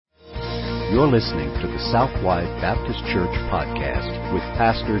You're listening to the Southwide Baptist Church podcast with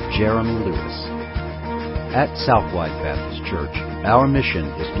Pastor Jeremy Lewis. At Southwide Baptist Church, our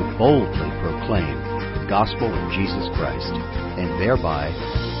mission is to boldly proclaim the gospel of Jesus Christ and thereby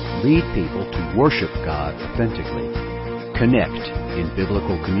lead people to worship God authentically, connect in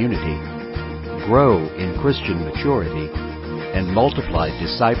biblical community, grow in Christian maturity, and multiply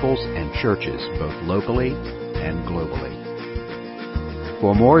disciples and churches both locally and globally.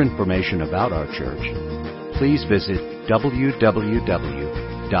 For more information about our church, please visit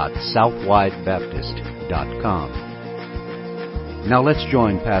www.southwidebaptist.com. Now let's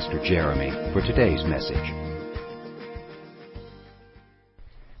join Pastor Jeremy for today's message.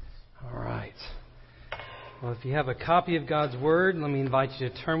 All right. Well, if you have a copy of God's Word, let me invite you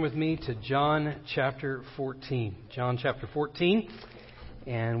to turn with me to John chapter 14. John chapter 14.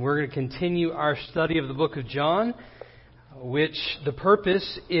 And we're going to continue our study of the book of John, which the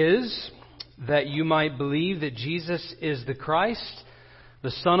purpose is that you might believe that Jesus is the Christ,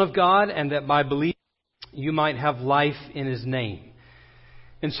 the Son of God, and that by believing you might have life in His name.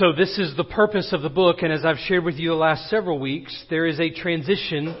 And so this is the purpose of the book, and as I've shared with you the last several weeks, there is a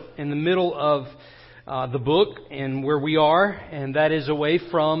transition in the middle of the book and where we are, and that is away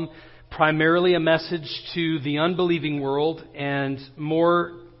from primarily a message to the unbelieving world and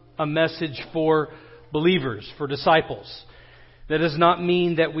more a message for believers, for disciples. That does not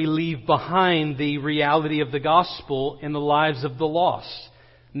mean that we leave behind the reality of the gospel in the lives of the lost.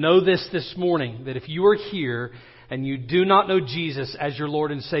 Know this morning, that if you are here and you do not know Jesus as your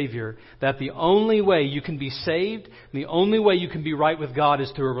Lord and Savior, that the only way you can be saved, the only way you can be right with God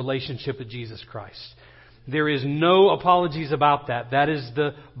is through a relationship with Jesus Christ. There is no apologies about that. That is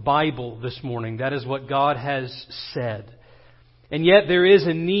the Bible this morning. That is what God has said. And yet there is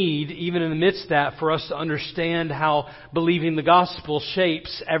a need, even in the midst of that, for us to understand how believing the gospel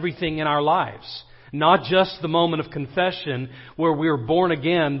shapes everything in our lives. Not just the moment of confession where we are born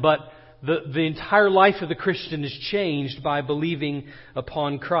again, but the entire life of the Christian is changed by believing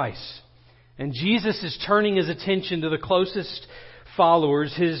upon Christ. And Jesus is turning His attention to the closest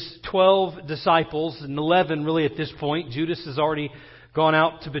followers, His 12 disciples, and 11 really at this point. Judas has already gone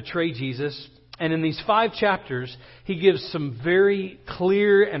out to betray Jesus. And in these 5 chapters, He gives some very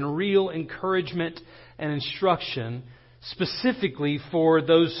clear and real encouragement and instruction specifically for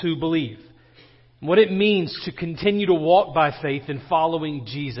those who believe. What it means to continue to walk by faith in following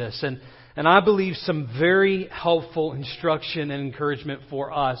Jesus. And I believe some very helpful instruction and encouragement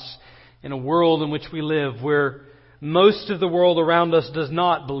for us in a world in which we live where most of the world around us does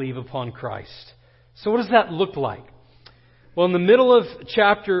not believe upon Christ. So what does that look like? Well, in the middle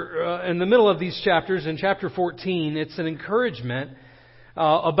of these chapters, in chapter 14, it's an encouragement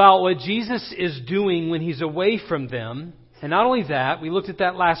about what Jesus is doing when He's away from them. And not only that, we looked at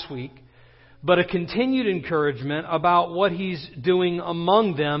that last week, but a continued encouragement about what He's doing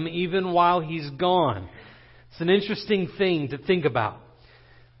among them even while He's gone. It's an interesting thing to think about.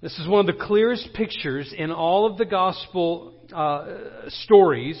 This is one of the clearest pictures in all of the gospel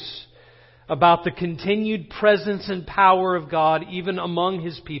stories about the continued presence and power of God even among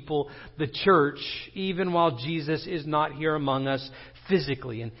His people, the church, even while Jesus is not here among us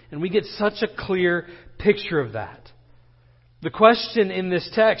physically. And we get such a clear picture of that. The question in this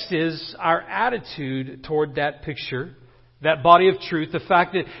text is our attitude toward that picture, that body of truth, the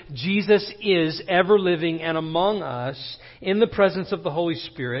fact that Jesus is ever living and among us in the presence of the Holy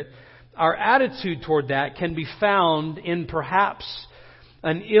Spirit. Our attitude toward that can be found in perhaps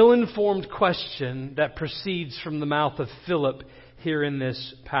an ill-informed question that proceeds from the mouth of Philip here in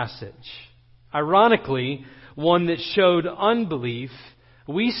this passage. Ironically, one that showed unbelief.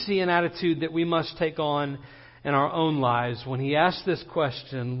 We see an attitude that we must take on in our own lives when he asked this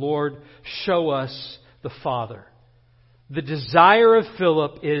question, Lord, show us the Father. The desire of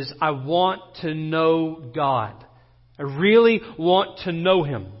Philip is, I want to know God. I really want to know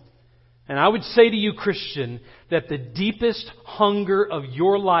Him. And I would say to you, Christian, that the deepest hunger of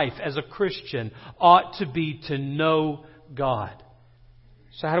your life as a Christian ought to be to know God.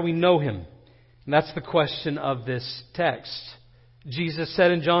 So how do we know Him? And that's the question of this text. Jesus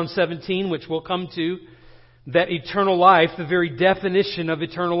said in John 17, which we'll come to, that eternal life, the very definition of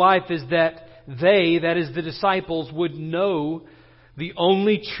eternal life is that they, that is the disciples, would know the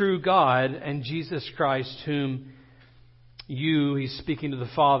only true God and Jesus Christ whom He's speaking to the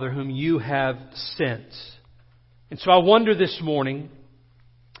Father, whom you have sent. And so I wonder this morning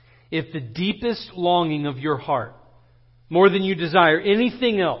if the deepest longing of your heart, more than you desire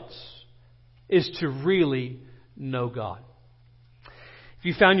anything else, is to really know God. If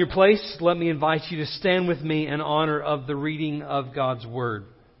you found your place, let me invite you to stand with me in honor of the reading of God's Word.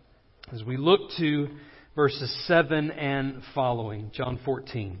 as we look to verses 7 and following, John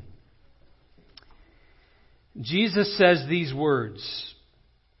 14. Jesus says these words,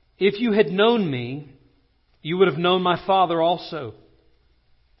 "If you had known me, you would have known my Father also.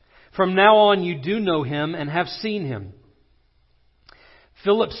 From now on you do know him and have seen him."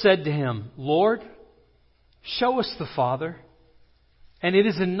 Philip said to him, "Lord, show us the Father, and it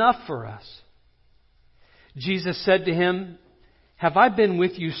is enough for us." Jesus said to him, "Have I been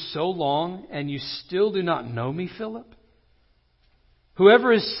with you so long, and you still do not know me, Philip?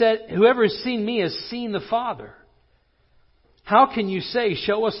 Whoever has seen me has seen the Father. How can you say,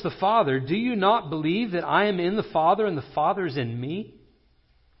 'Show us the Father'? Do you not believe that I am in the Father and the Father is in me?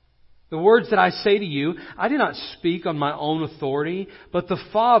 The words that I say to you, I do not speak on my own authority, but the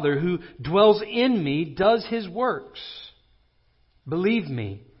Father who dwells in me does His works. Believe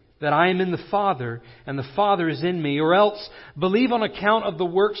me that I am in the Father and the Father is in me, or else believe on account of the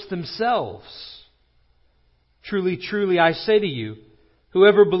works themselves. Truly, truly, I say to you,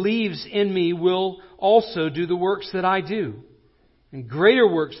 whoever believes in me will also do the works that I do. And greater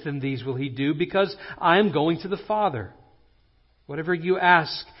works than these will he do, because I am going to the Father. Whatever you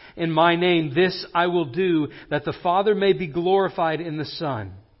ask in my name, this I will do, that the Father may be glorified in the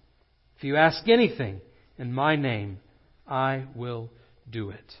Son. If you ask anything in my name, I will do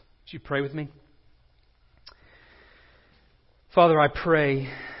it." Would you pray with me? Father, I pray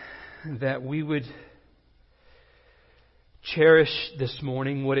that we would cherish this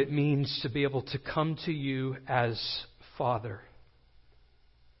morning what it means to be able to come to you as Father.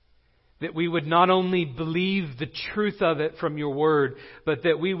 That we would not only believe the truth of it from your word, but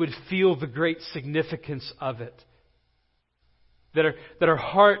that we would feel the great significance of it. That our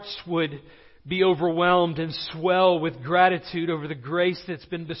hearts would be overwhelmed and swell with gratitude over the grace that's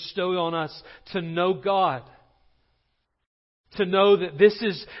been bestowed on us to know God. To know that this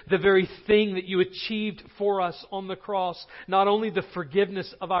is the very thing that you achieved for us on the cross. Not only the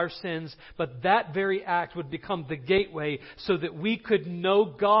forgiveness of our sins, but that very act would become the gateway so that we could know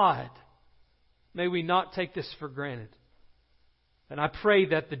God. May we not take this for granted. And I pray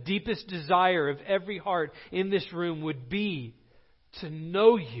that the deepest desire of every heart in this room would be to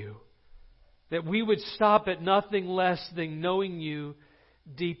know you. That we would stop at nothing less than knowing you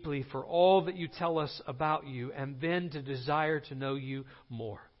deeply for all that you tell us about you, and then to desire to know you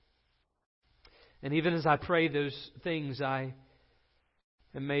more. And even as I pray those things, I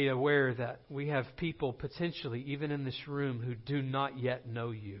am made aware that we have people potentially, even in this room, who do not yet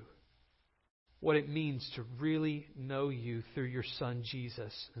know you. What it means to really know you through your Son,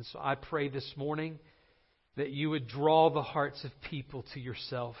 Jesus. And so I pray this morning that you would draw the hearts of people to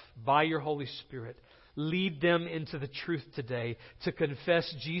yourself by your Holy Spirit. Lead them into the truth today to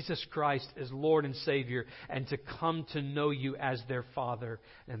confess Jesus Christ as Lord and Savior and to come to know you as their Father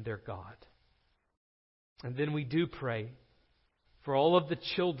and their God. And then we do pray for all of the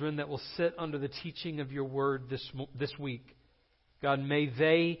children that will sit under the teaching of your word this week. God, may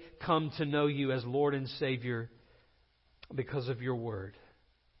they come to know you as Lord and Savior because of your word.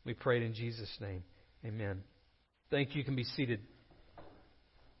 We pray it in Jesus' name. Amen. Thank you. You can be seated.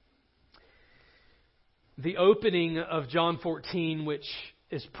 The opening of John 14, which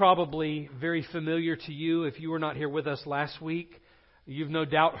is probably very familiar to you if you were not here with us last week. You've no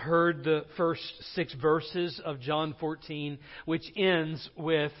doubt heard the first 6 verses of John 14, which ends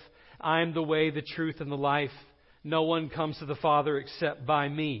with, "I am the way, the truth, and the life. No one comes to the Father except by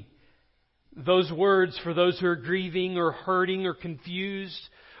me." Those words, for those who are grieving or hurting or confused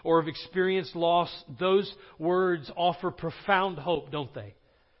or have experienced loss, those words offer profound hope, don't they?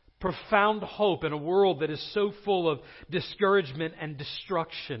 Profound hope in a world that is so full of discouragement and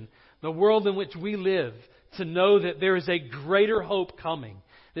destruction. The world in which we live, to know that there is a greater hope coming.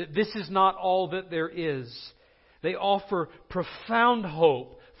 That this is not all that there is. They offer profound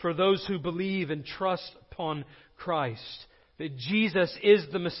hope for those who believe and trust upon Christ. That Jesus is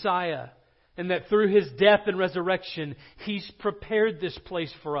the Messiah. And that through His death and resurrection, He's prepared this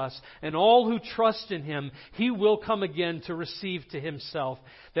place for us. And all who trust in Him, He will come again to receive to Himself.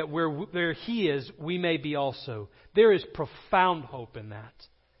 That where He is, we may be also. There is profound hope in that.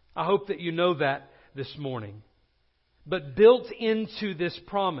 I hope that you know that this morning. But built into this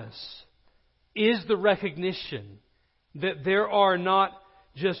promise is the recognition that there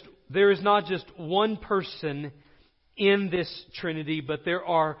is not just one person in this Trinity, but there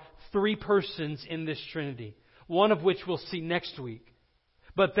are 3 persons in this Trinity, one of which we'll see next week.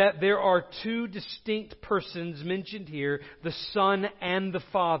 But that there are 2 distinct persons mentioned here, the Son and the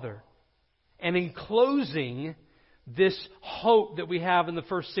Father. And in closing this hope that we have in the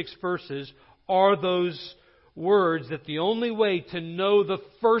first 6 verses are those words that the only way to know the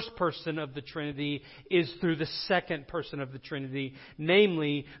first person of the Trinity is through the second person of the Trinity.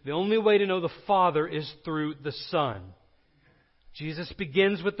 Namely, the only way to know the Father is through the Son. Jesus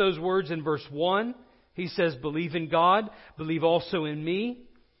begins with those words in verse 1. He says, believe in God, believe also in me.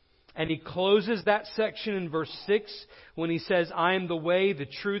 And He closes that section in verse 6 when He says, I am the way, the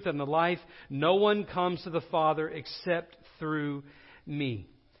truth, and the life. No one comes to the Father except through me.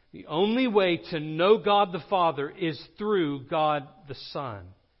 The only way to know God the Father is through God the Son.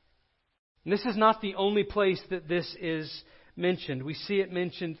 And this is not the only place that this is mentioned. We see it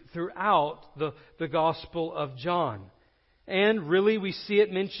mentioned throughout the Gospel of John. And really we see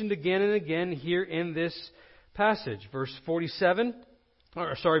it mentioned again and again here in this passage.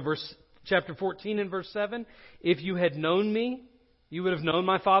 Chapter 14 and verse 7. If you had known me, you would have known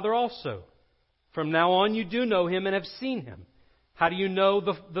my Father also. From now on you do know Him and have seen Him. How do you know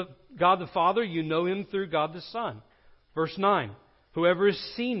the God the Father? You know Him through God the Son. Verse 9. Whoever has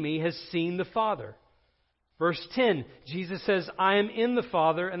seen me has seen the Father. Verse 10. Jesus says, I am in the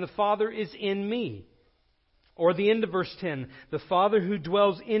Father and the Father is in me. Or the end of verse 10. The Father who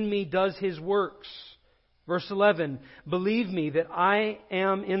dwells in me does His works. Verse 11. Believe me that I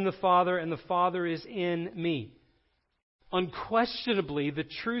am in the Father and the Father is in me. Unquestionably, the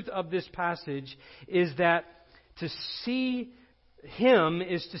truth of this passage is that to see Him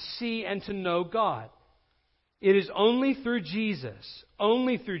is to see and to know God. It is only through Jesus,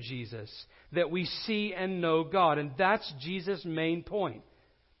 that we see and know God. And that's Jesus' main point.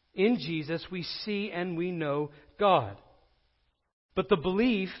 In Jesus, we see and we know God. But the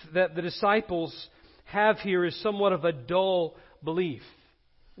belief that the disciples have here is somewhat of a dull belief.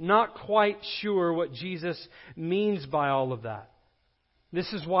 Not quite sure what Jesus means by all of that.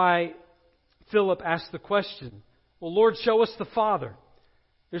 This is why Philip asked the question, well, Lord, show us the Father.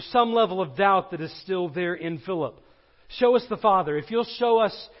 There's some level of doubt that is still there in Philip. Show us the Father. If you'll show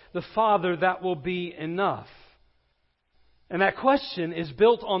us the Father, that will be enough. And that question is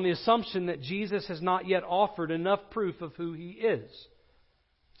built on the assumption that Jesus has not yet offered enough proof of who He is.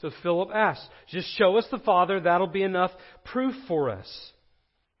 So Philip asks, just show us the Father, that'll be enough proof for us.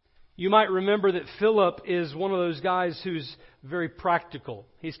 You might remember that Philip is one of those guys who's very practical.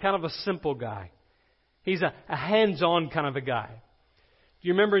 He's kind of a simple guy. He's a hands-on kind of a guy. Do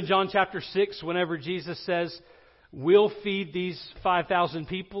you remember in John chapter 6, whenever Jesus says, we'll feed these 5,000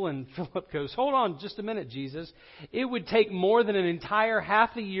 people? And Philip goes, hold on just a minute, Jesus. It would take more than an entire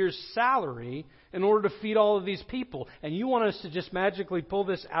half a year's salary in order to feed all of these people. And you want us to just magically pull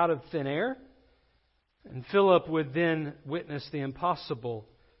this out of thin air? And Philip would then witness the impossible.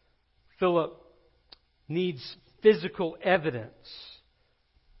 Philip needs physical evidence.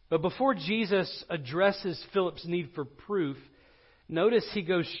 But before Jesus addresses Philip's need for proof, notice he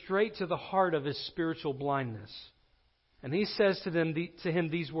goes straight to the heart of his spiritual blindness. And he says to him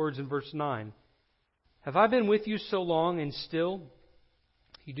these words in verse 9. Have I been with you so long and still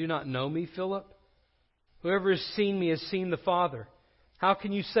you do not know me, Philip? Whoever has seen me has seen the Father. How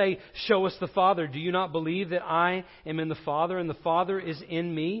can you say, show us the Father? Do you not believe that I am in the Father and the Father is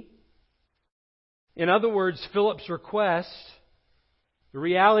in me? In other words, Philip's request, the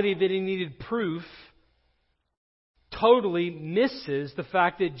reality that he needed proof, totally misses the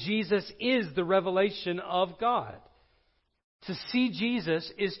fact that Jesus is the revelation of God. To see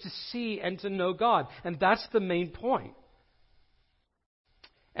Jesus is to see and to know God. And that's the main point.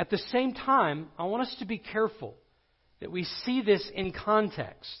 At the same time, I want us to be careful that we see this in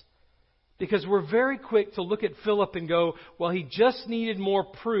context. Because we're very quick to look at Philip and go, well, he just needed more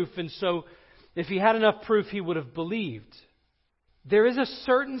proof, and so if he had enough proof, he would have believed. There is a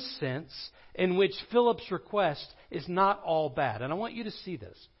certain sense in which Philip's request is not all bad. And I want you to see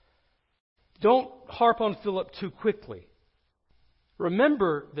this. Don't harp on Philip too quickly.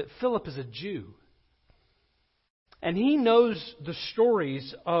 Remember that Philip is a Jew. And he knows the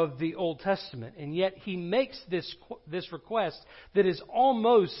stories of the Old Testament. And yet he makes this request that is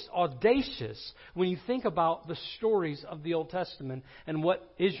almost audacious when you think about the stories of the Old Testament and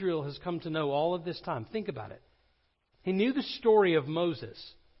what Israel has come to know all of this time. Think about it. He knew the story of Moses.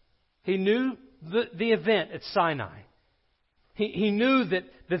 He knew the event at Sinai. He knew that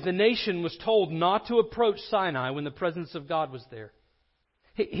the nation was told not to approach Sinai when the presence of God was there.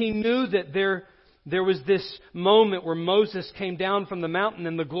 He knew that there was this moment where Moses came down from the mountain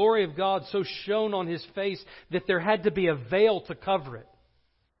and the glory of God so shone on his face that there had to be a veil to cover it.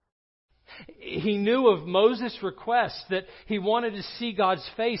 He knew of Moses' request that he wanted to see God's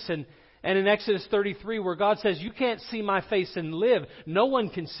face, and in Exodus 33 where God says, you can't see my face and live. No one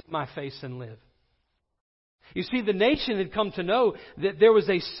can see my face and live. You see, the nation had come to know that there was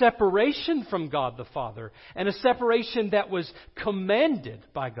a separation from God the Father, and a separation that was commanded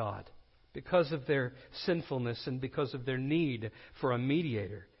by God because of their sinfulness and because of their need for a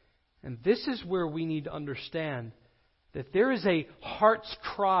mediator. And this is where we need to understand that there is a heart's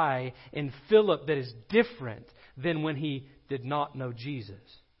cry in Philip that is different than when he did not know Jesus.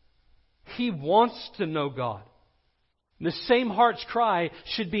 He wants to know God. The same heart's cry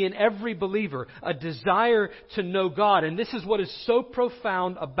should be in every believer, a desire to know God. And this is what is so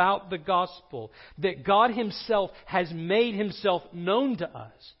profound about the gospel, that God Himself has made Himself known to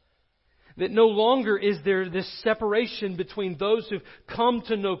us. That no longer is there this separation between those who've come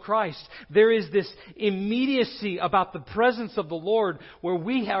to know Christ. There is this immediacy about the presence of the Lord where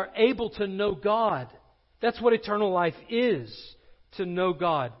we are able to know God. That's what eternal life is, to know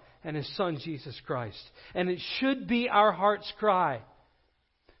God and His Son, Jesus Christ. And it should be our heart's cry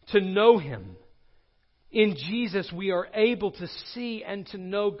to know Him. In Jesus, we are able to see and to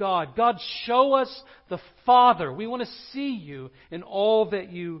know God. God, show us the Father. We want to see You in all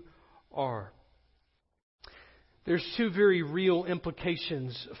that You are. There's two very real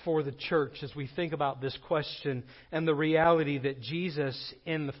implications for the church as we think about this question and the reality that Jesus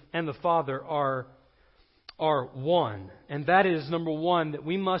and the Father are one. And that is, number one, that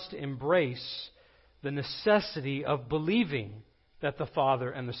we must embrace the necessity of believing that the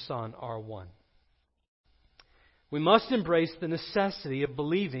Father and the Son are one. We must embrace the necessity of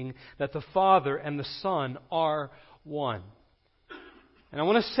believing that the Father and the Son are one. And I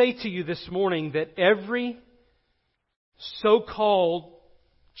want to say to you this morning that every so-called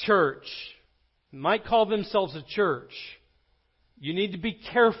church, might call themselves a church, you need to be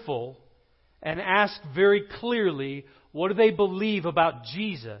careful and ask very clearly, what do they believe about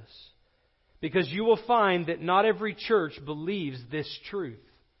Jesus? Because you will find that not every church believes this truth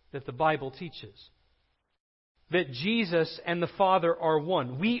that the Bible teaches. That Jesus and the Father are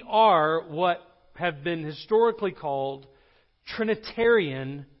one. We are what have been historically called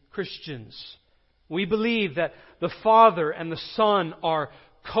Trinitarian Christians. We believe that the Father and the Son are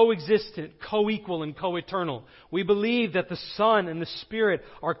coexistent, co-equal, and co-eternal. We believe that the Son and the Spirit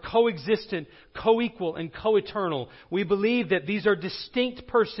are coexistent, co-equal, and co-eternal. We believe that these are distinct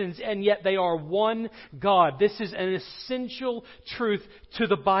persons and yet they are one God. This is an essential truth to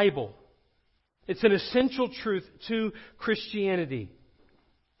the Bible. It's an essential truth to Christianity.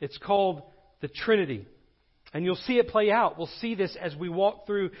 It's called the Trinity. And you'll see it play out. We'll see this as we walk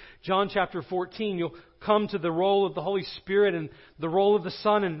through John chapter 14. You'll come to the role of the Holy Spirit and the role of the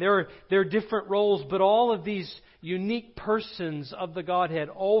Son. And there are different roles, but all of these unique persons of the Godhead,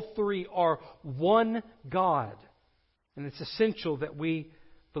 all three are one God. And it's essential that we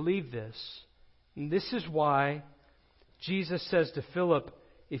believe this. And this is why Jesus says to Philip,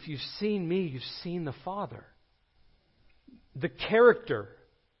 if you've seen me, you've seen the Father. The character,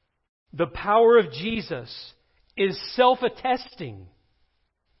 the power of Jesus is self-attesting.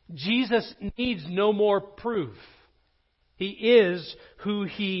 Jesus needs no more proof. He is who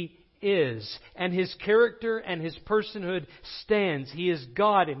He is, and His character and His personhood stands. He is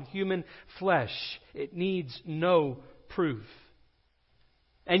God in human flesh. It needs no proof.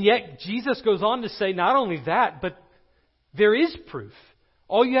 And yet Jesus goes on to say not only that, but there is proof.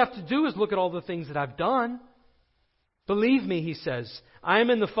 All you have to do is look at all the things that I've done. Believe me, He says, I am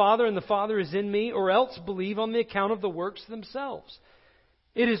in the Father and the Father is in me, or else believe on the account of the works themselves.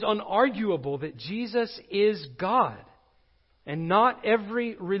 It is unarguable that Jesus is God. And not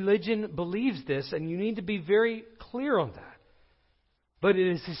every religion believes this, and you need to be very clear on that. But it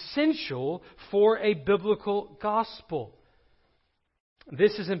is essential for a biblical gospel.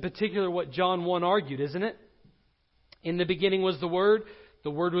 This is in particular what John 1 argued, isn't it? In the beginning was the Word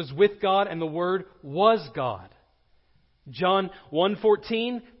was with God, and the Word was God. John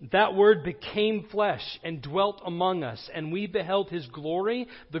 1:14, that Word became flesh and dwelt among us, and we beheld His glory,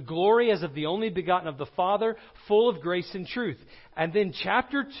 the glory as of the only begotten of the Father, full of grace and truth. And then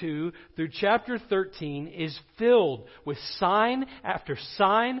chapter 2 through chapter 13 is filled with sign after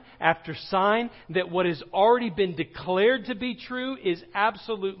sign after sign that what has already been declared to be true is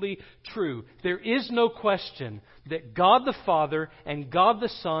absolutely true. There is no question that God the Father and God the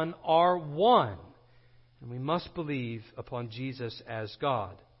Son are one. And we must believe upon Jesus as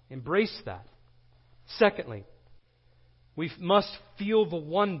God. Embrace that. Secondly, we must feel the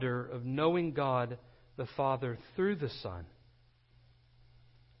wonder of knowing God the Father through the Son.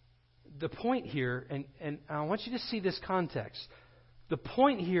 The point here, and I want you to see this context, the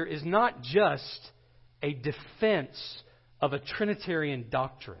point here is not just a defense of a Trinitarian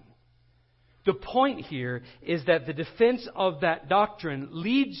doctrine. The point here is that the defense of that doctrine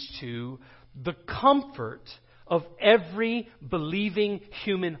leads to the comfort of every believing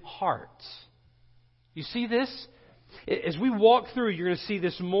human heart. You see this? As we walk through, you're going to see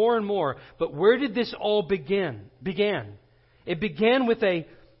this more and more. But where did this all began? It began with a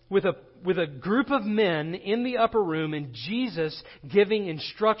group of men in the upper room and Jesus giving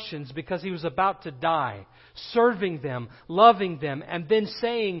instructions because He was about to die, serving them, loving them, and then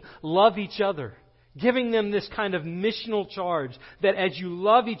saying, love each other. Giving them this kind of missional charge that as you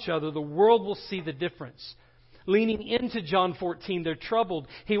love each other, the world will see the difference. Leaning into John 14, they're troubled.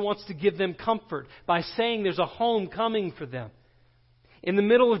 He wants to give them comfort by saying there's a home coming for them. In the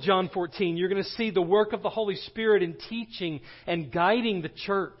middle of John 14, you're going to see the work of the Holy Spirit in teaching and guiding the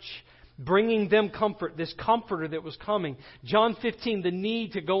church, bringing them comfort, this comforter that was coming. John 15, the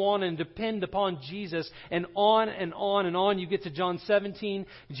need to go on and depend upon Jesus, and on and on and on. You get to John 17,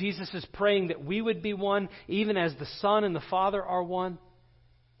 Jesus is praying that we would be one, even as the Son and the Father are one.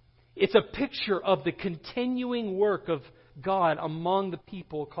 It's a picture of the continuing work of God among the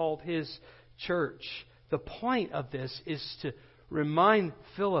people called His church. The point of this is to remind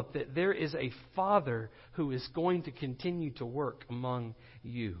Philip that there is a Father who is going to continue to work among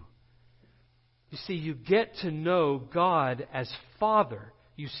you. You see, you get to know God as Father.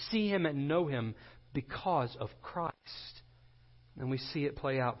 You see Him and know Him because of Christ. And we see it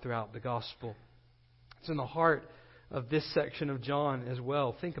play out throughout the gospel. It's in the heart of this section of John as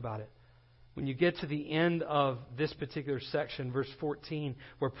well. Think about it. When you get to the end of this particular section, verse 14,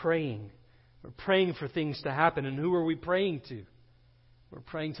 we're praying. We're praying for things to happen. And who are we praying to? We're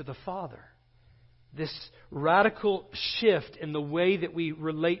praying to the Father. This radical shift in the way that we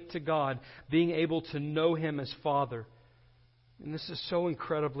relate to God, being able to know Him as Father. And this is so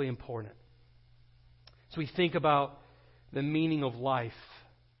incredibly important. As we think about the meaning of life,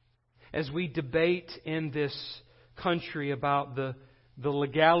 as we debate in this country about the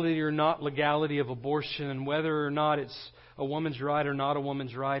legality or not legality of abortion and whether or not it's a woman's right or not a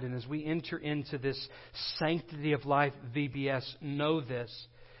woman's right, and as we enter into this sanctity of life, VBS, know this,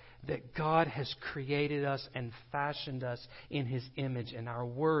 that God has created us and fashioned us in His image, and our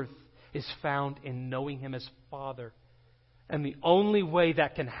worth is found in knowing Him as Father. And the only way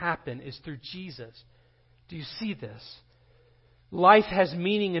that can happen is through Jesus. Do you see this? Life has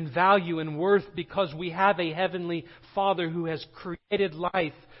meaning and value and worth because we have a Heavenly Father who has created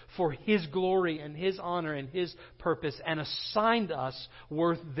life for His glory and His honor and His purpose and assigned us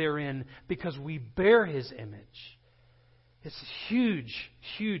worth therein because we bear His image. It's a huge,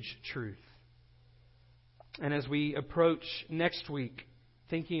 huge truth. And as we approach next week,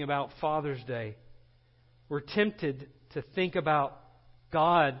 thinking about Father's Day, we're tempted to think about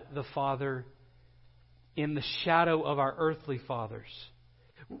God the Father in the shadow of our earthly fathers.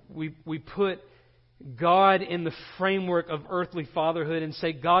 We put God in the framework of earthly fatherhood and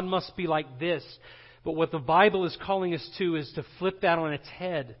say God must be like this. But what the Bible is calling us to is to flip that on its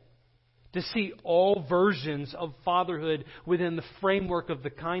head. To see all versions of fatherhood within the framework of the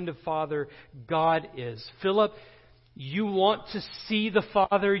kind of Father God is. Philip, you want to see the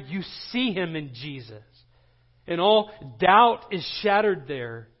Father, you see Him in Jesus. And all doubt is shattered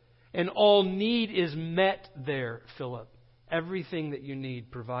there. And all need is met there, Philip. Everything that you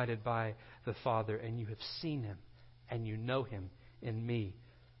need provided by the Father. And you have seen Him. And you know Him in me,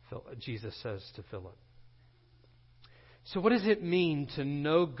 Jesus says to Philip. So what does it mean to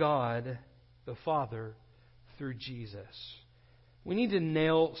know God the Father through Jesus? We need to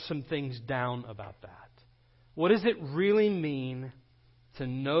nail some things down about that. What does it really mean to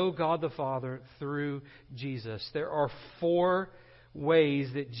know God the Father through Jesus? There are 4 ways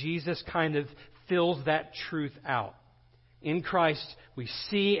that Jesus kind of fills that truth out. In Christ, we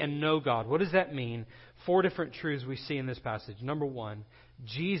see and know God. What does that mean? 4 different truths we see in this passage. Number 1,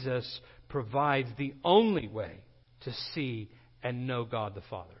 Jesus provides the only way to see and know God the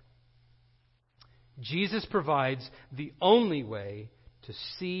Father. Jesus provides the only way to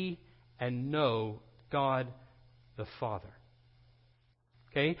see and know God the Father.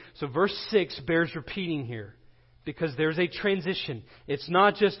 Okay? So verse 6 bears repeating here because there's a transition. It's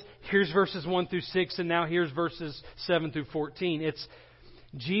not just here's verses 1 through 6 and now here's verses 7 through 14. It's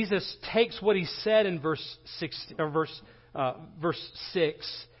Jesus takes what He said in verse 6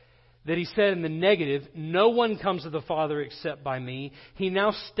 that He said in the negative, no one comes to the Father except by me. He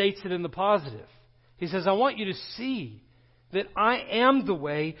now states it in the positive. He says, I want you to see that I am the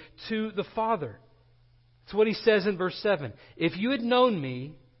way to the Father. That's what He says in verse 7. If you had known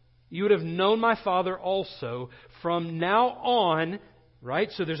me, you would have known my Father also. From now on, right?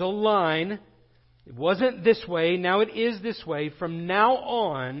 So there's a line. It wasn't this way. Now it is this way. From now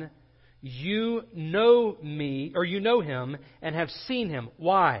on, you know me, or you know Him and have seen Him.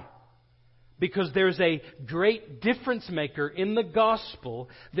 Why? Because there's a great difference maker in the gospel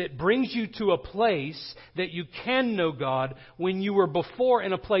that brings you to a place that you can know God when you were before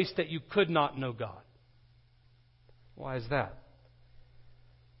in a place that you could not know God. Why is that?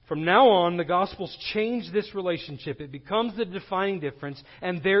 From now on, the Gospels change this relationship. It becomes the defining difference,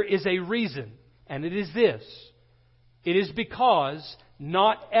 and there is a reason, and it is this. It is because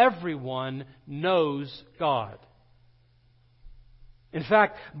not everyone knows God. In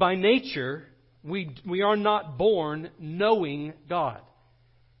fact, by nature, we are not born knowing God.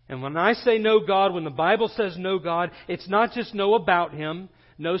 And when I say know God, when the Bible says know God, it's not just know about Him,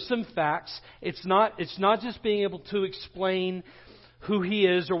 know some facts. It's not just being able to explain who He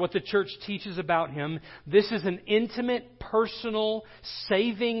is or what the church teaches about Him. This is an intimate, personal,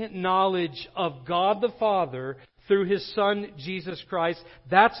 saving knowledge of God the Father through His Son, Jesus Christ.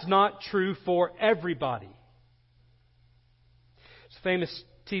 That's not true for everybody. It's a famous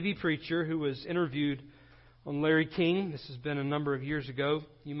TV preacher who was interviewed on Larry King. This has been a number of years ago.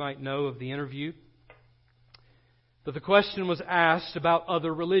 You might know of the interview. But the question was asked about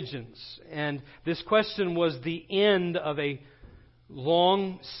other religions. And this question was the end of a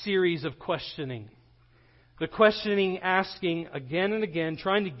long series of questioning. The questioning asking again and again,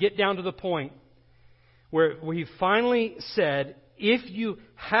 trying to get down to the point where he finally said, if you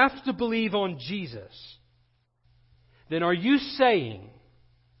have to believe on Jesus, then are you saying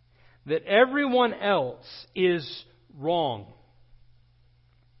that everyone else is wrong?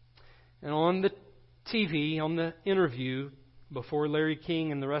 And on the TV, on the interview, before Larry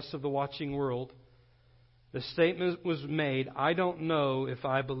King and the rest of the watching world, the statement was made, I don't know if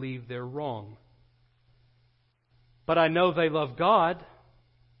I believe they're wrong. But I know they love God.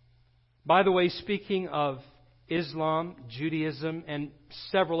 By the way, speaking of Islam, Judaism, and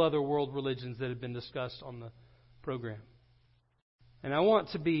several other world religions that have been discussed on the program. And I want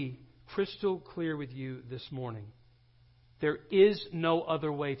to be crystal clear with you this morning. There is no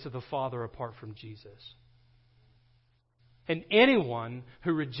other way to the Father apart from Jesus. And anyone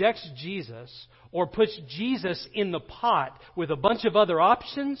who rejects Jesus or puts Jesus in the pot with a bunch of other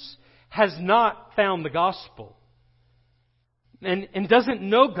options has not found the gospel. And doesn't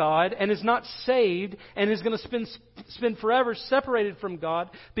know God and is not saved and is going to spend forever separated from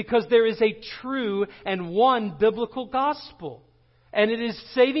God, because there is a true and one biblical gospel. And it is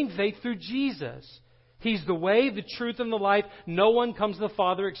saving faith through Jesus. He's the way, the truth, and the life. No one comes to the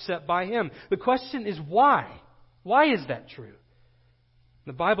Father except by Him. The question is why? Why is that true?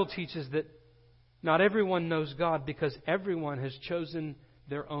 The Bible teaches that not everyone knows God because everyone has chosen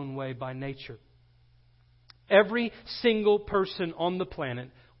their own way by nature. Every single person on the planet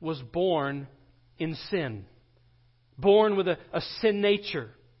was born in sin. Born with a sin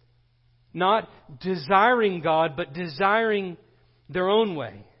nature. Not desiring God, but desiring their own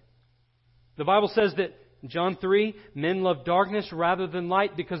way. The Bible says that in John 3, men love darkness rather than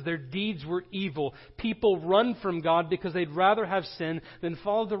light because their deeds were evil. People run from God because they'd rather have sin than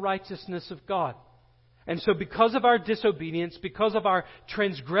follow the righteousness of God. And so because of our disobedience, because of our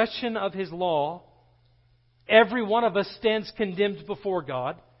transgression of His law, every one of us stands condemned before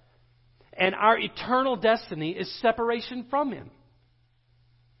God. And our eternal destiny is separation from Him.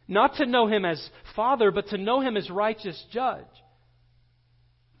 Not to know Him as Father, but to know Him as righteous judge.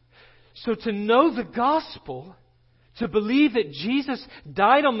 So to know the gospel, to believe that Jesus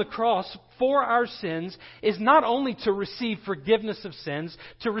died on the cross for our sins, is not only to receive forgiveness of sins,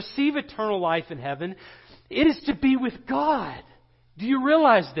 to receive eternal life in heaven, it is to be with God. Do you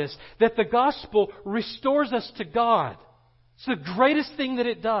realize this? That the gospel restores us to God. It's the greatest thing that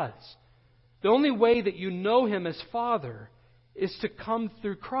it does. The only way that you know Him as Father is to come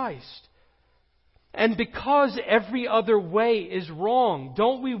through Christ. And because every other way is wrong,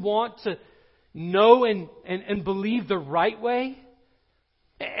 don't we want to know and believe the right way?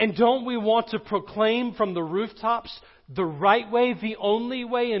 And don't we want to proclaim from the rooftops the right way, the only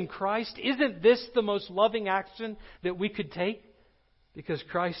way in Christ? Isn't this the most loving action that we could take? Because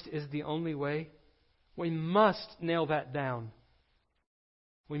Christ is the only way. We must nail that down.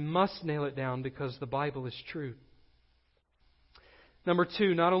 We must nail it down because the Bible is true. Number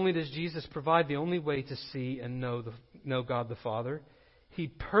two, not only does Jesus provide the only way to see and know God the Father, He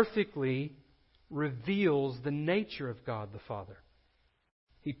perfectly reveals the nature of God the Father.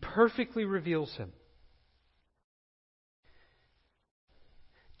 He perfectly reveals Him.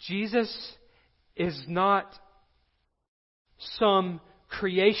 Jesus is not some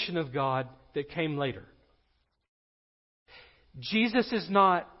creation of God that came later. Jesus is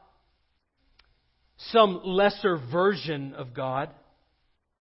not some lesser version of God.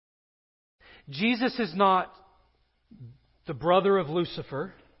 Jesus is not the brother of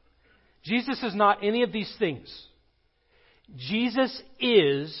Lucifer. Jesus is not any of these things. Jesus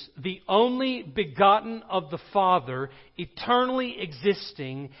is the only begotten of the Father, eternally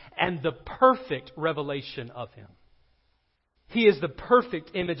existing, and the perfect revelation of Him. He is the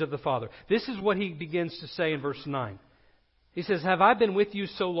perfect image of the Father. This is what He begins to say in verse 9. He says, have I been with you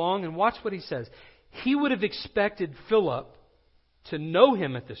so long? And watch what He says. He would have expected Philip to know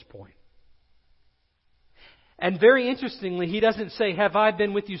Him at this point. And very interestingly, He doesn't say, have I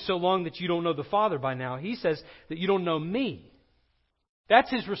been with you so long that you don't know the Father by now? He says that you don't know me. That's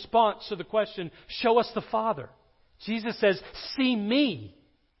His response to the question, show us the Father. Jesus says, see me.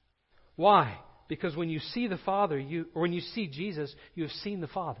 Why? Because when you see the Father, when you see Jesus, you have seen the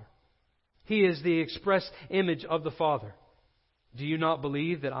Father. He is the express image of the Father. Do you not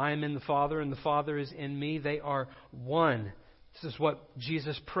believe that I am in the Father and the Father is in me? They are one. This is what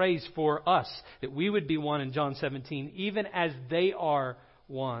Jesus prays for us, that we would be one in John 17, even as they are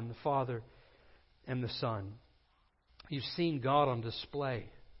one, the Father and the Son. You've seen God on display.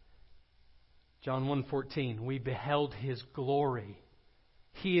 John 1:14, we beheld His glory.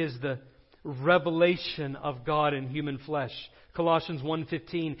 He is the revelation of God in human flesh. Colossians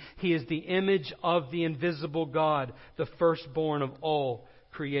 1:15, He is the image of the invisible God, the firstborn of all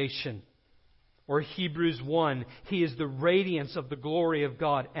creation. Or Hebrews 1, He is the radiance of the glory of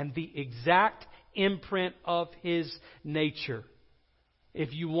God and the exact imprint of His nature.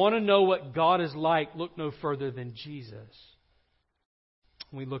 If you want to know what God is like, look no further than Jesus.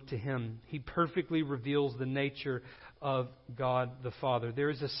 We look to Him. He perfectly reveals the nature of God the Father. There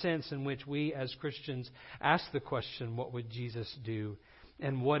is a sense in which we as Christians ask the question, what would Jesus do?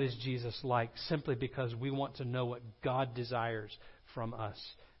 And what is Jesus like? Simply because we want to know what God desires from us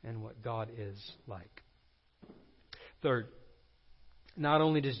and what God is like. Third, not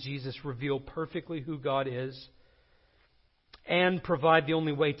only does Jesus reveal perfectly who God is and provide the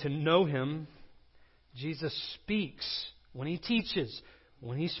only way to know Him, Jesus speaks when He teaches.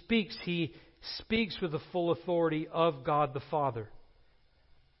 When He speaks with the full authority of God the Father.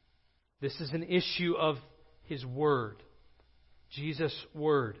 This is an issue of His Word. Jesus'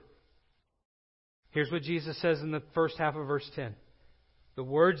 Word. Here's what Jesus says in the first half of verse 10. The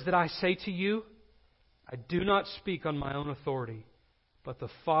words that I say to you, I do not speak on my own authority, but the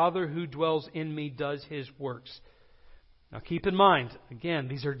Father who dwells in me does His works. Now keep in mind, again,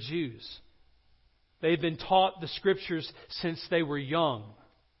 these are Jews. They've been taught the Scriptures since they were young.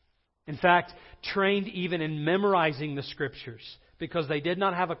 In fact, trained even in memorizing the Scriptures because they did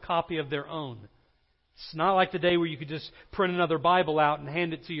not have a copy of their own. It's not like the day where you could just print another Bible out and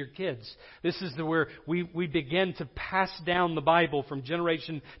hand it to your kids. This is where we begin to pass down the Bible from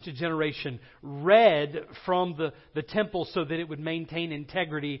generation to generation, read from the temple so that it would maintain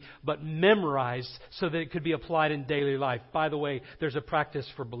integrity, but memorized so that it could be applied in daily life. By the way, there's a practice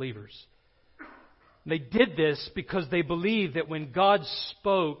for believers. They did this because they believed that when God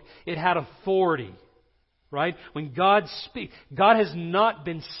spoke, it had authority. Right? When God speaks, God has not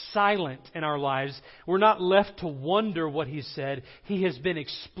been silent in our lives. We're not left to wonder what He said. He has been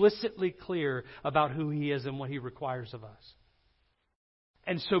explicitly clear about who He is and what He requires of us.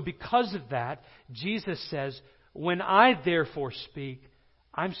 And so because of that, Jesus says, when I therefore speak,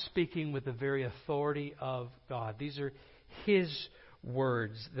 I'm speaking with the very authority of God. These are His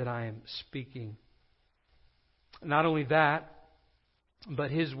words that I am speaking. Not only that,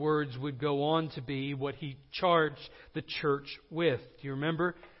 but His words would go on to be what He charged the church with. Do you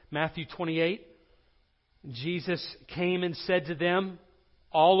remember Matthew 28? Jesus came and said to them,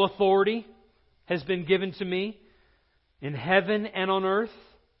 all authority has been given to me in heaven and on earth.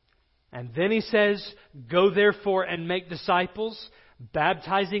 And then He says, go therefore and make disciples,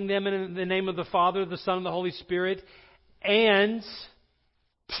 baptizing them in the name of the Father, the Son, and the Holy Spirit, and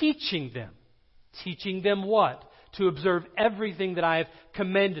teaching them. Teaching them what? To observe everything that I have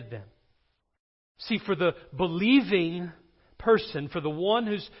commanded them. See, for the believing person, for the one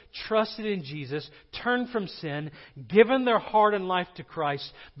who's trusted in Jesus, turned from sin, given their heart and life to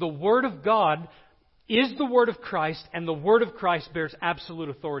Christ, the Word of God is the Word of Christ, and the Word of Christ bears absolute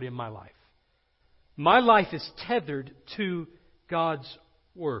authority in my life. My life is tethered to God's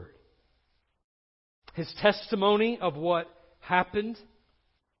Word. His testimony of what happened,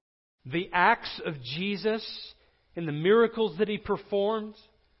 the acts of Jesus, and the miracles that He performed,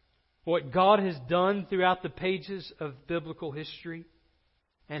 what God has done throughout the pages of biblical history,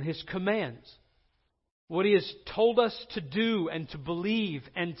 and His commands, what He has told us to do and to believe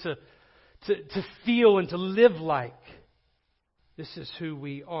and to feel and to live like. This is who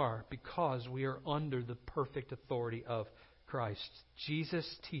we are because we are under the perfect authority of Christ. Jesus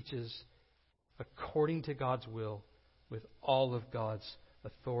teaches according to God's will with all of God's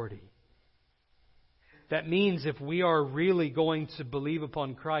authority. That means if we are really going to believe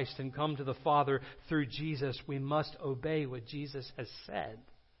upon Christ and come to the Father through Jesus, we must obey what Jesus has said.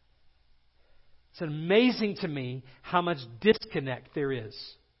 It's amazing to me how much disconnect there is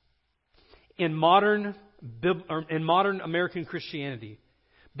in modern American Christianity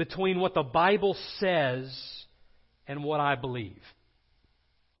between what the Bible says and what I believe.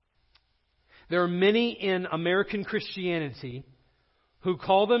 There are many in American Christianity who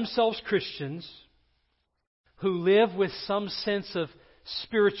call themselves Christians, who live with some sense of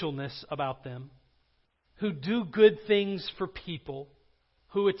spiritualness about them, who do good things for people,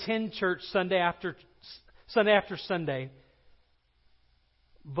 who attend church Sunday after Sunday,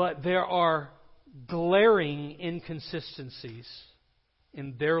 but there are glaring inconsistencies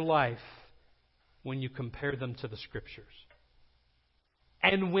in their life when you compare them to the Scriptures.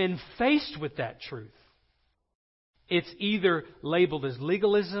 And when faced with that truth, it's either labeled as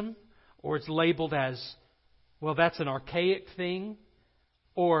legalism, or it's labeled as, well, that's an archaic thing,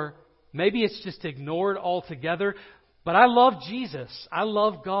 or maybe it's just ignored altogether. But I love Jesus. I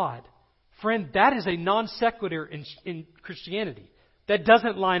love God. Friend, that is a non sequitur in Christianity. That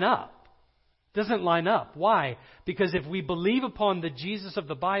doesn't line up. Doesn't line up. Why? Because if we believe upon the Jesus of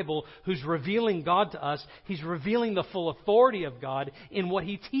the Bible who's revealing God to us, He's revealing the full authority of God in what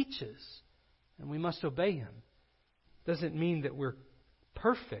He teaches. And we must obey Him. Doesn't mean that we're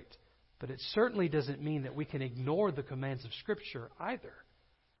perfect, but it certainly doesn't mean that we can ignore the commands of Scripture either.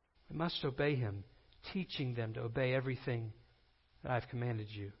 We must obey Him, teaching them to obey everything that I've commanded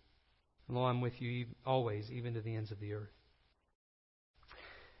you. And lo, I'm with you always, even to the ends of the earth.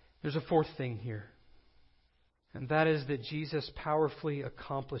 There's a fourth thing here, and that is that Jesus powerfully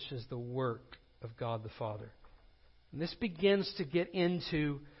accomplishes the work of God the Father. And this begins to get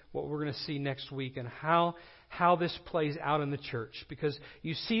into what we're going to see next week and how this plays out in the church, because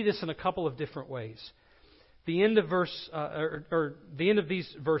you see this in a couple of different ways. The end of the end of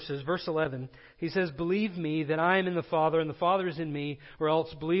these verses, verse 11, he says, "Believe me that I am in the Father, and the Father is in me, or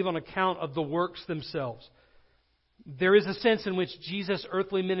else believe on account of the works themselves." There is a sense in which Jesus'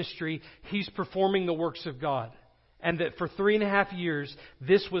 earthly ministry, He's performing the works of God. And that for 3.5 years,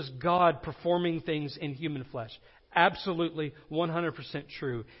 this was God performing things in human flesh. Absolutely 100%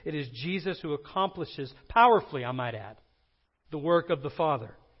 true. It is Jesus who accomplishes, powerfully I might add, the work of the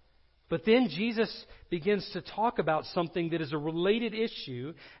Father. But then Jesus begins to talk about something that is a related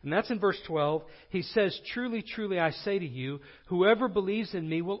issue, and that's in verse 12. He says, "Truly, truly, I say to you, whoever believes in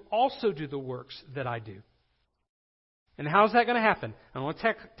me will also do the works that I do." And how's that going to happen? I want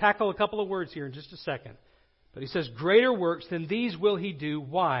to tackle a couple of words here in just a second. But he says, "Greater works than these will he do."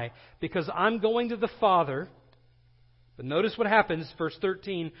 Why? Because I'm going to the Father. But notice what happens, verse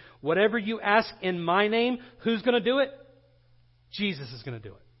 13. "Whatever you ask in my name," who's going to do it? Jesus is going to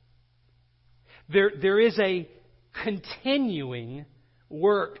do it. There is a continuing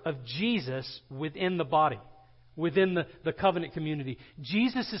work of Jesus within the body, within the covenant community.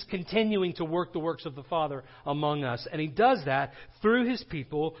 Jesus is continuing to work the works of the Father among us. And He does that through His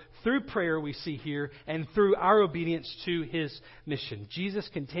people, through prayer we see here, and through our obedience to His mission. Jesus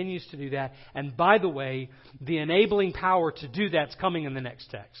continues to do that. And by the way, the enabling power to do that's coming in the next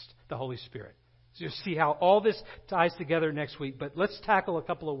text, the Holy Spirit. So you'll see how all this ties together next week. But let's tackle a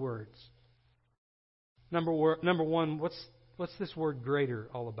couple of words. Number one, what's this word greater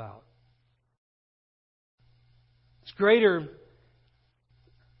all about? It's greater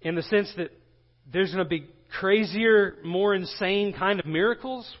in the sense that there's going to be crazier, more insane kind of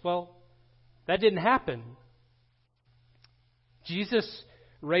miracles. Well, that didn't happen. Jesus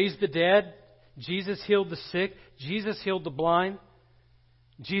raised the dead. Jesus healed the sick. Jesus healed the blind.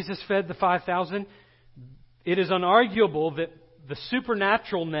 Jesus fed the 5,000. It is unarguable that the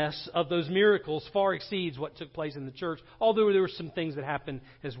supernaturalness of those miracles far exceeds what took place in the church, although there were some things that happened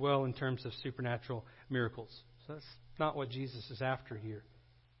as well in terms of supernatural miracles. So that's not what Jesus is after here.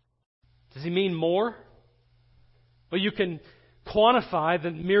 Does He mean more? Well, you can quantify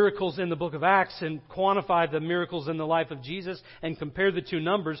the miracles in the book of Acts and quantify the miracles in the life of Jesus and compare the two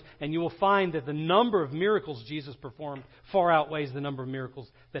numbers, and you will find that the number of miracles Jesus performed far outweighs the number of miracles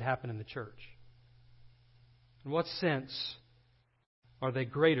that happen in the church. In what sense are they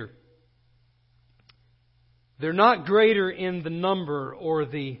greater? They're not greater in the number or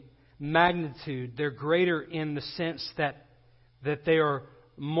the magnitude. They're greater in the sense that they are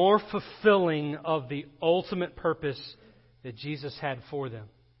more fulfilling of the ultimate purpose that Jesus had for them.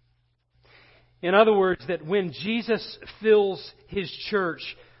 In other words, that when Jesus fills His church,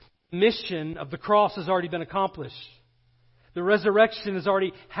 the mission of the cross has already been accomplished. The resurrection has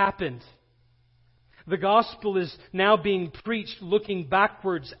already happened. The gospel is now being preached looking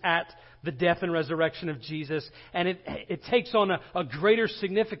backwards at the death and resurrection of Jesus. And it takes on a greater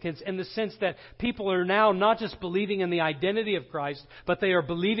significance in the sense that people are now not just believing in the identity of Christ, but they are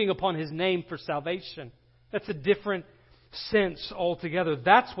believing upon His name for salvation. That's a different sense altogether.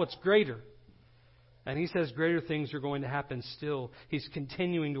 That's what's greater. And He says greater things are going to happen still. He's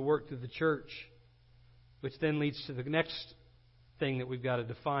continuing to work through the church, which then leads to the next thing that we've got to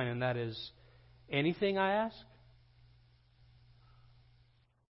define, and that is, anything I ask?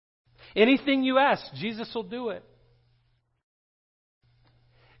 Anything you ask, Jesus will do it.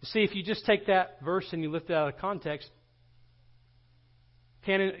 See, if you just take that verse and you lift it out of context,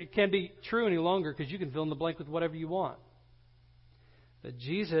 it can't be true any longer, because you can fill in the blank with whatever you want. But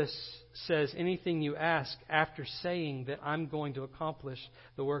Jesus says anything you ask, after saying that I'm going to accomplish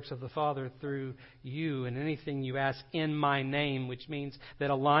the works of the Father through you, and anything you ask in my name, which means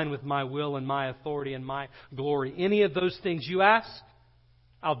that align with my will and my authority and my glory. Any of those things you ask,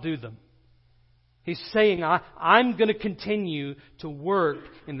 I'll do them. He's saying I'm going to continue to work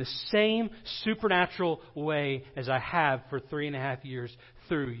in the same supernatural way as I have for 3.5 years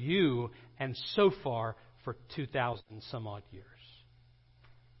through you, and so far for 2,000 some odd years.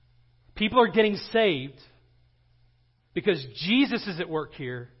 People are getting saved because Jesus is at work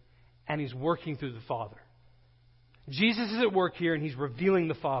here and He's working through the Father. Jesus is at work here and He's revealing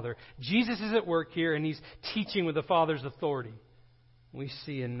the Father. Jesus is at work here and He's teaching with the Father's authority. We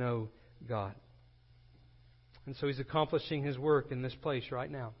see and know God. And so He's accomplishing His work in this place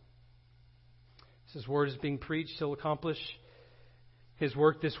right now. As His Word is being preached, He'll accomplish His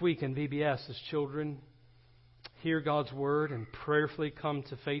work this week in VBS as children hear God's Word and prayerfully come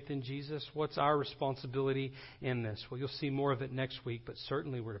to faith in Jesus. What's our responsibility in this? Well, you'll see more of it next week, but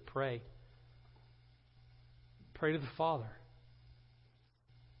certainly we're to pray. Pray to the Father.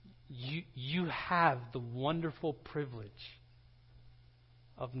 You have the wonderful privilege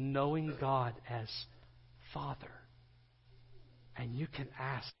of knowing God as Father. And you can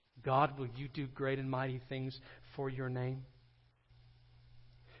ask, God, will you do great and mighty things for your name?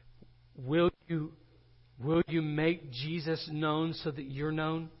 Will you make Jesus known so that you're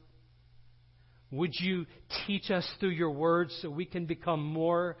known? Would you teach us through your words so we can become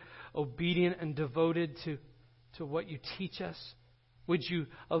more obedient and devoted to what you teach us? Would you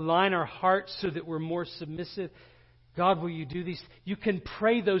align our hearts so that we're more submissive? God, will you do these? You can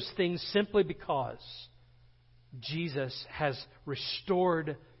pray those things simply because Jesus has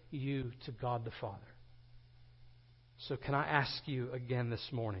restored you to God the Father. So can I ask you again this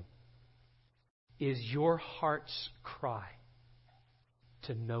morning, is your heart's cry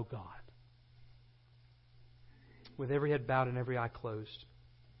to know God? With every head bowed and every eye closed.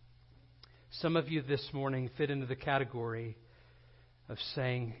 Some of you this morning fit into the category of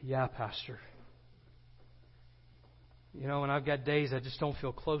saying, yeah, Pastor. You know, when I've got days I just don't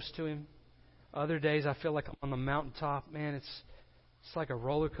feel close to Him. Other days I feel like I'm on the mountaintop. Man, it's like a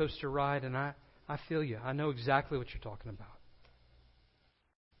roller coaster ride, and I feel you. I know exactly what you're talking about.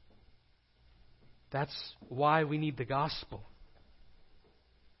 That's why we need the gospel.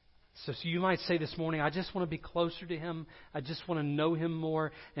 So you might say this morning, I just want to be closer to Him. I just want to know Him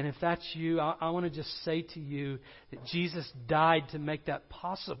more. And if that's you, I want to just say to you that Jesus died to make that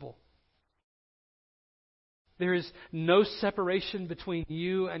possible. There is no separation between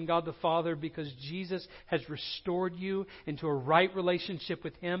you and God the Father because Jesus has restored you into a right relationship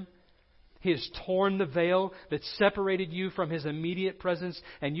with Him. He has torn the veil that separated you from His immediate presence,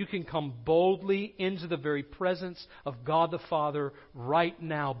 and you can come boldly into the very presence of God the Father right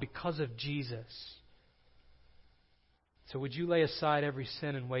now because of Jesus. So would you lay aside every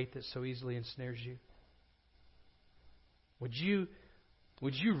sin and weight that so easily ensnares you? Would you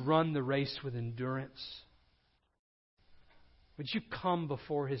run the race with endurance? Would you come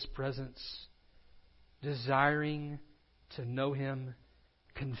before His presence, desiring to know Him,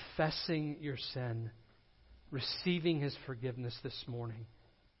 confessing your sin, receiving His forgiveness this morning?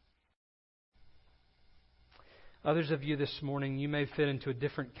 Others of you this morning, you may fit into a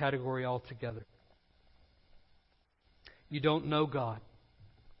different category altogether. You don't know God.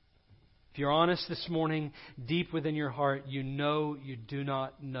 If you're honest this morning, deep within your heart, you know you do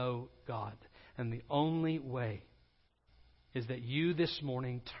not know God. And the only way is that you this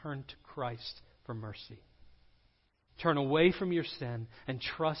morning turn to Christ for mercy. Turn away from your sin and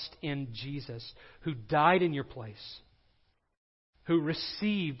trust in Jesus, who died in your place, who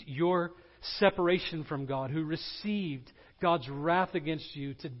received your separation from God, who received God's wrath against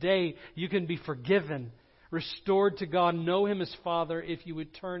you. Today, you can be forgiven, restored to God, know Him as Father if you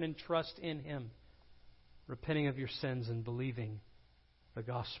would turn and trust in Him, repenting of your sins and believing the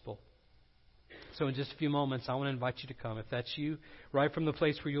gospel. So in just a few moments, I want to invite you to come. If that's you, right from the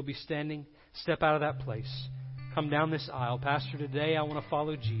place where you'll be standing, step out of that place. Come down this aisle. Pastor, today I want to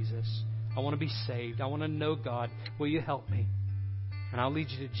follow Jesus. I want to be saved. I want to know God. Will you help me? And I'll lead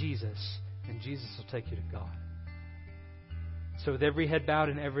you to Jesus, and Jesus will take you to God. So with every head bowed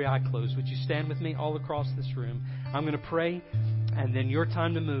and every eye closed, would you stand with me all across this room? I'm going to pray, and then your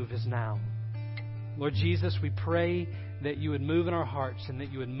time to move is now. Lord Jesus, we pray that you would move in our hearts and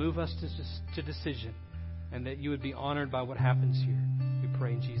that you would move us to decision and that you would be honored by what happens here. We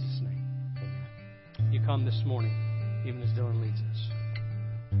pray in Jesus' name. Amen. You come this morning, even as Dylan leads us.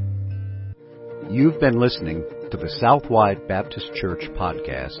 You've been listening to the Southwide Baptist Church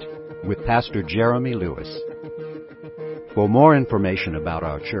podcast with Pastor Jeremy Lewis. For more information about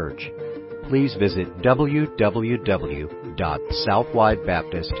our church, please visit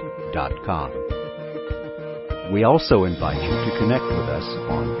www.southwidebaptist.com. We also invite you to connect with us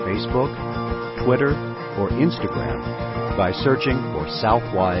on Facebook, Twitter, or Instagram by searching for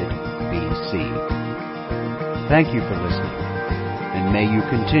Southwide BC. Thank you for listening, and may you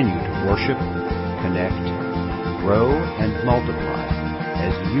continue to worship, connect, grow, and multiply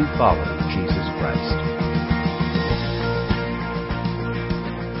as you follow Jesus Christ.